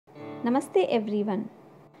Namaste everyone.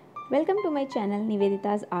 Welcome to my channel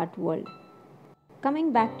Nivedita's Art World.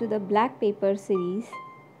 Coming back to the black paper series,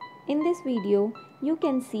 in this video you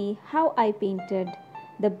can see how I painted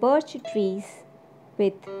the birch trees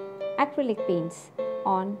with acrylic paints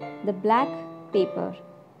on the black paper.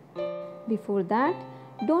 Before that,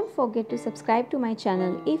 don't forget to subscribe to my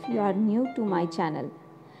channel if you are new to my channel.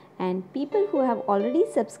 And people who have already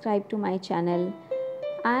subscribed to my channel,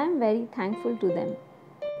 I am very thankful to them.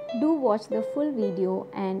 Do watch the full video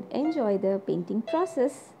and enjoy the painting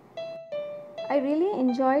process. I really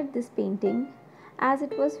enjoyed this painting as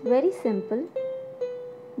it was very simple.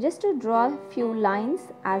 Just to draw a few lines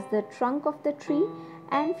as the trunk of the tree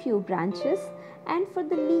and few branches, and for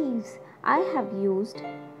the leaves I have used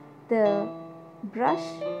the brush,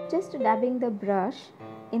 just dabbing the brush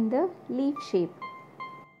in the leaf shape.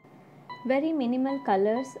 Very minimal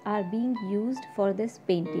colors are being used for this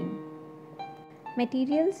painting.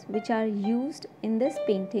 Materials which are used in this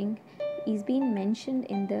painting is being mentioned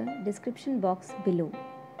in the description box below.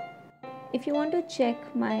 If you want to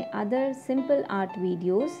check my other simple art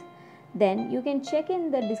videos, then you can check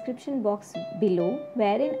in the description box below,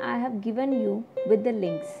 wherein I have given you with the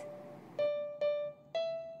links.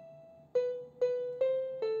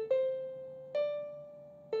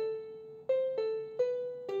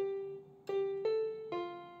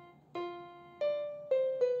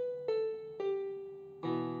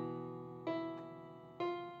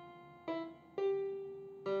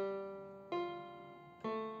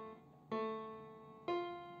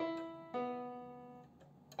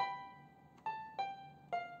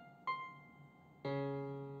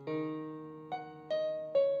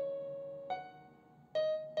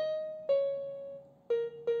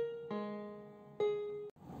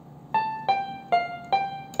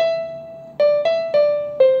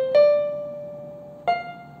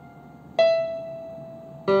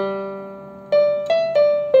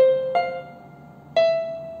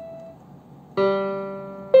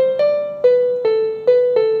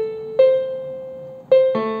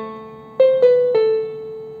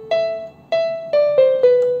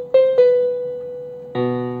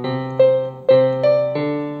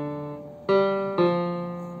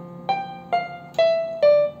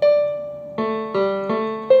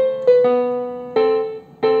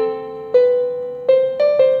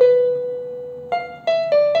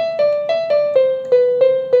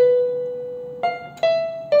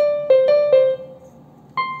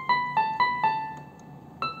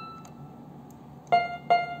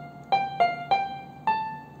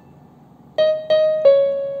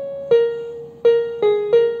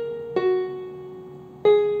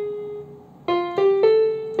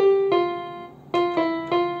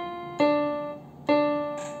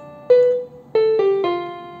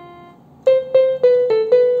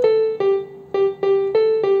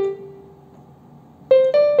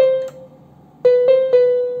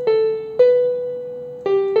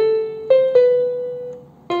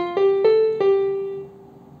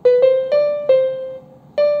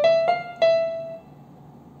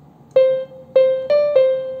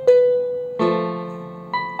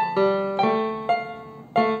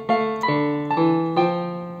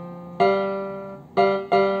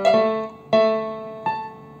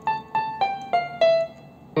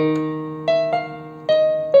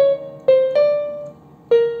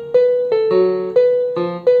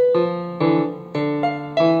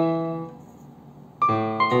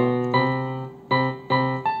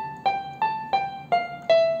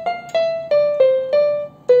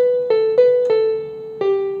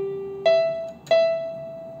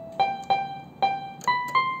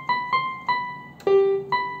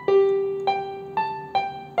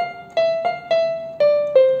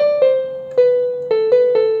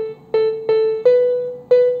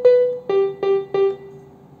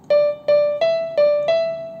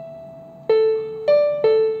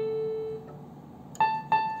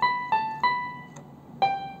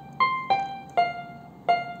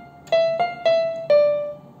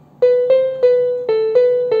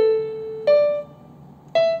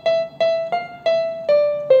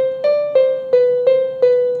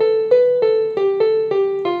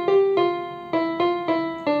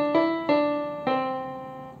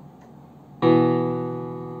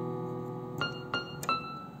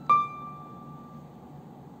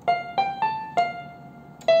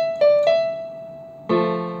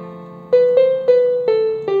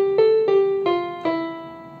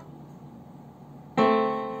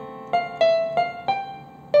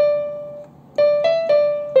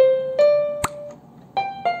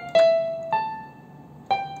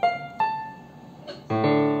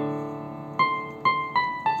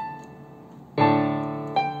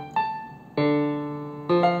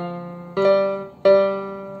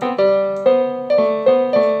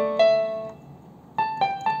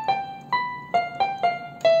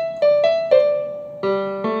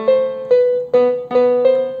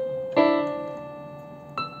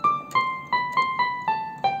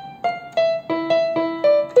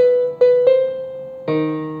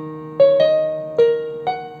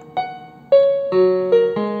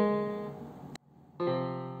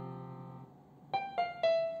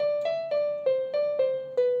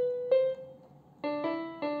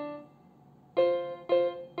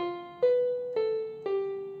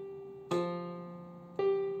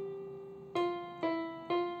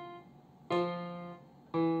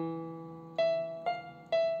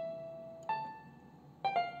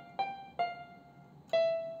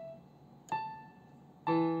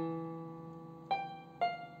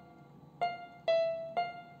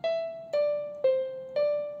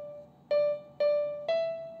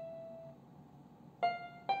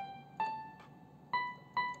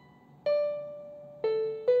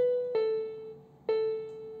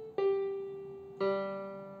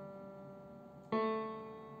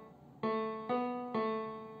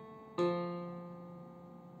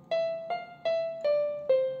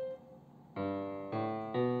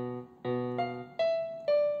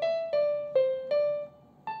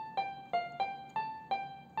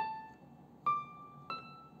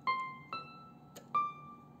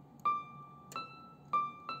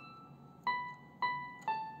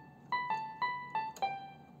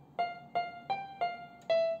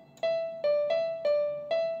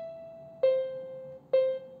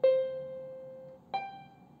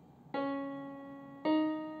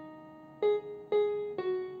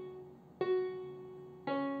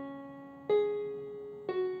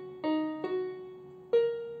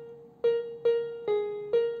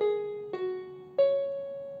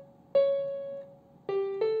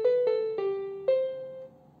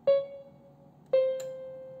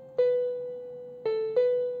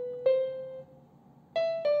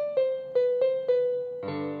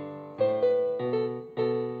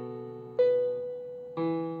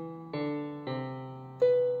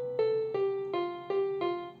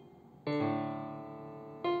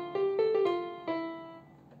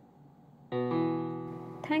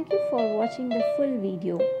 Thank you for watching the full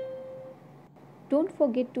video. Don't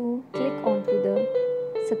forget to click onto the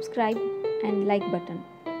subscribe and like button.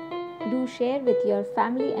 Do share with your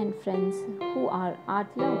family and friends who are art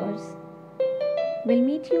lovers. We'll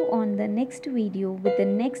meet you on the next video with the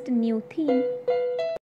next new theme.